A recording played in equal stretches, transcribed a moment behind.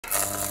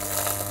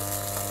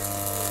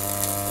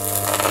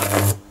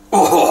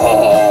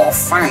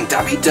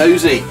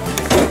Fan-dabby-dozy.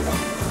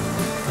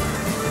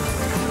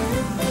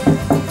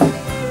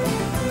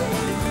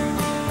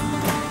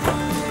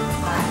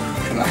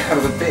 Can I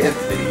have a bit of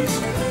these?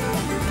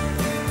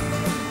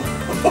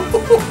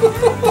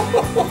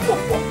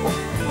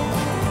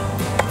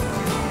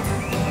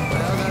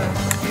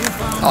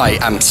 I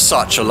am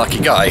such a lucky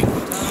guy.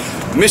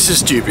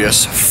 Mrs.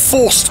 Dubious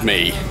forced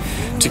me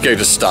to go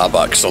to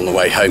Starbucks on the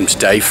way home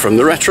today from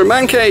the Retro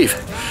Man Cave.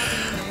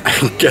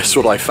 And guess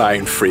what I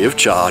found free of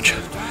charge?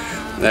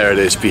 There it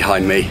is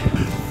behind me.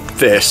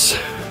 This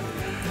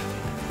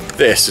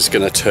is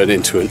going to turn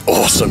into an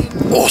awesome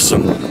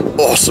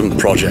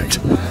project.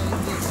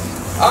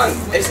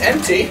 And it's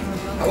empty.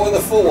 I want the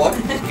full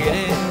one.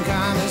 Getting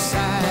kind of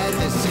sad,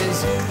 this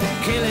is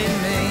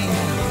killing me.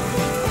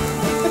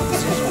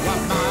 This is what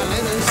my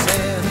letter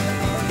said.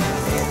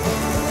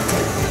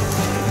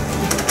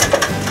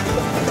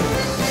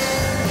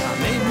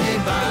 Meet me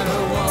by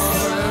the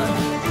water,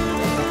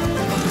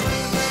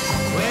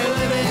 where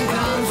living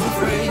comes for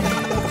free.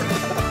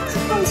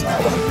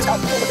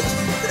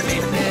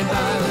 Meet me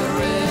by the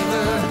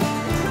river,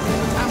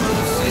 I'm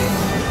gonna see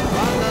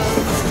what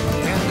love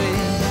can be.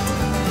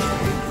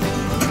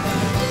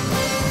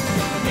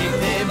 Meet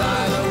me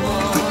by the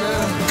water,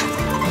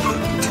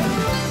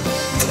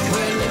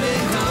 where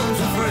living comes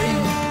for free.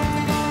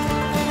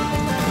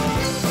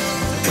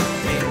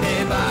 Meet me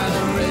by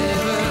the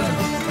river,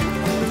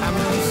 I'm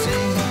gonna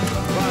see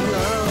what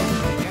love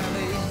can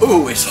be.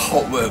 Ooh, it's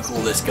hot work,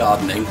 all this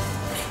gardening.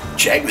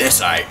 Check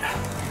this out.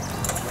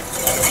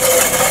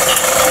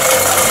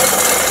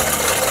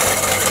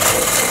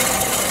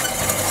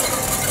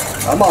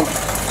 Come on.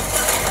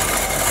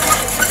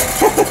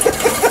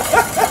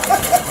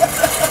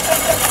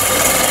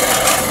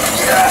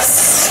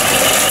 Yes!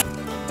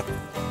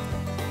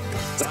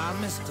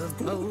 Mr.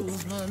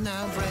 Postman,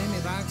 now bring me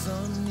back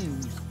some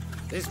news.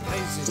 This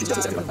place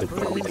is like a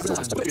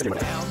prison.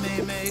 Help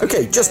me make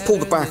Okay, just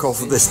pulled the back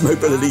off of this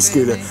mobility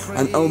scooter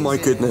and oh my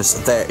goodness,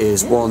 there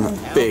is one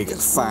big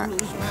fat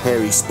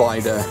hairy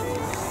spider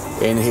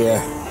in here.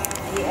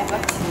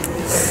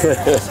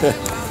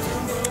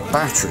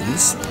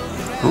 Batteries.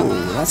 Oh,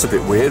 that's a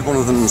bit weird. One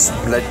of them's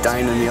let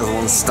down and the other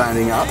one's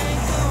standing up.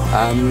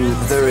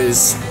 There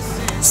is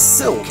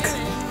silk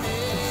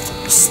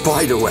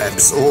spider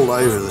webs all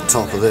over the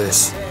top of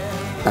this.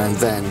 And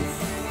then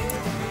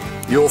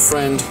your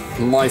friend,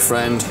 my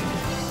friend,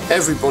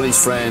 everybody's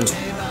friend,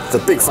 the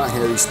big fat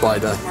hairy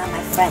spider. Not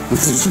my friend.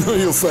 This is not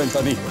your friend,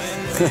 honey.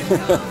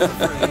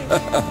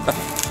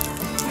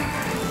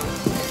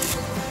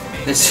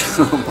 This,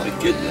 oh my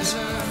goodness,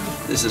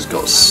 this has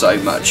got so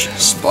much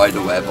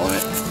spider web on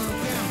it.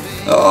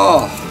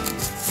 Oh,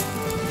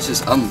 this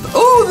is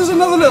oh, there's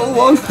another little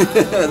one.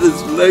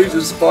 There's loads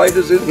of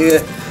spiders in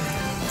here.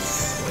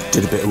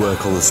 Did a bit of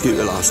work on the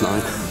scooter last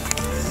night.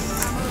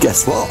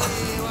 Guess what?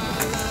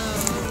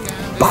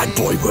 Bad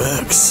boy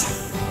works.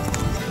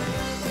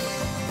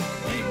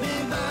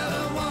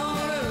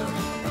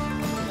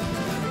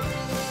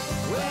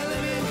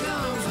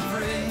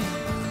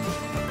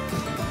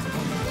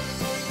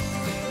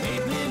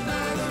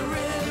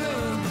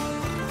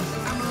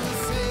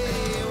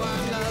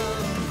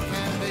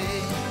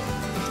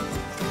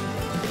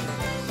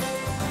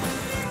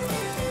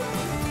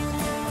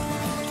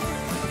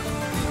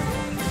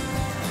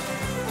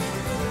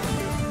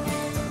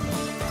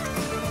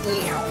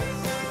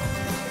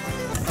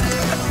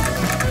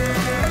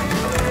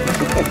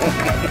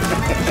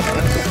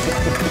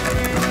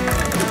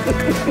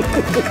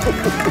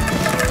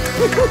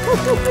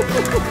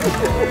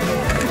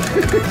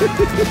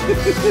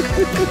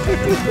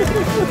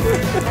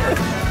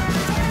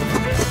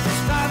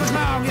 Start the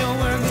clock, your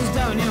work is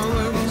done, your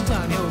work is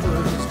done, your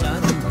work is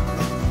done.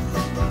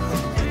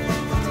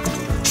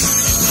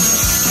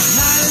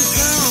 Night has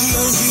come,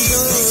 don't you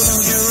go,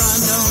 don't you run,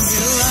 don't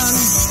you run.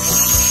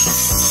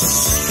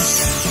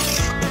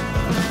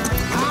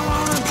 I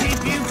wanna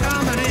keep you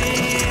company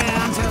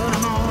until the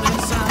morning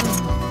sun.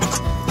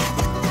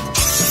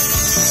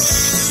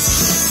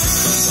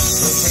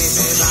 So take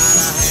me by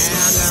the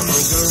hand and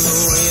we'll go the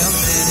way of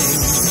many.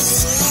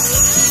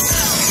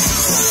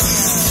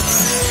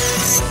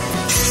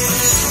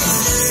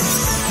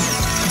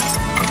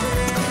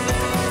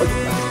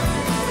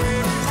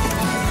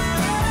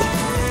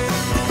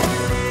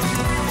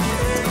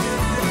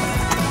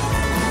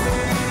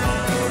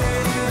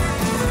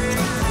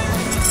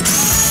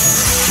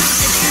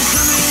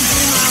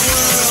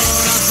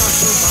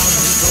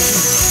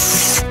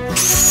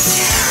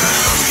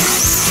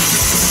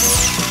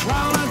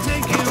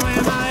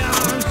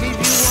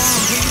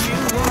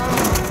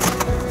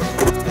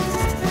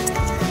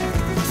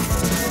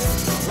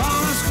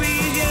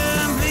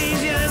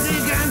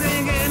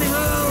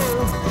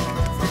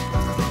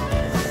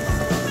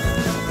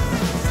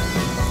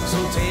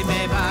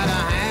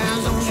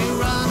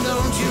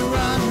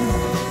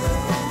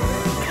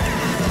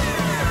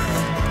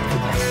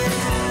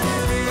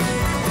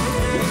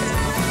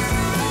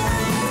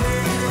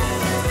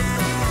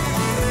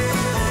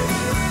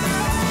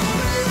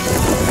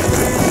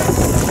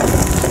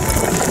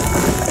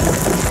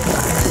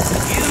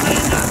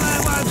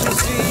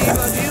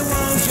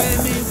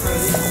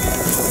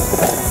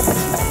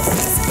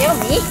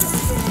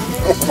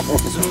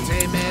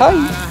 Baby, Hi.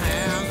 my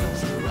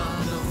hands don't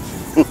run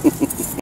no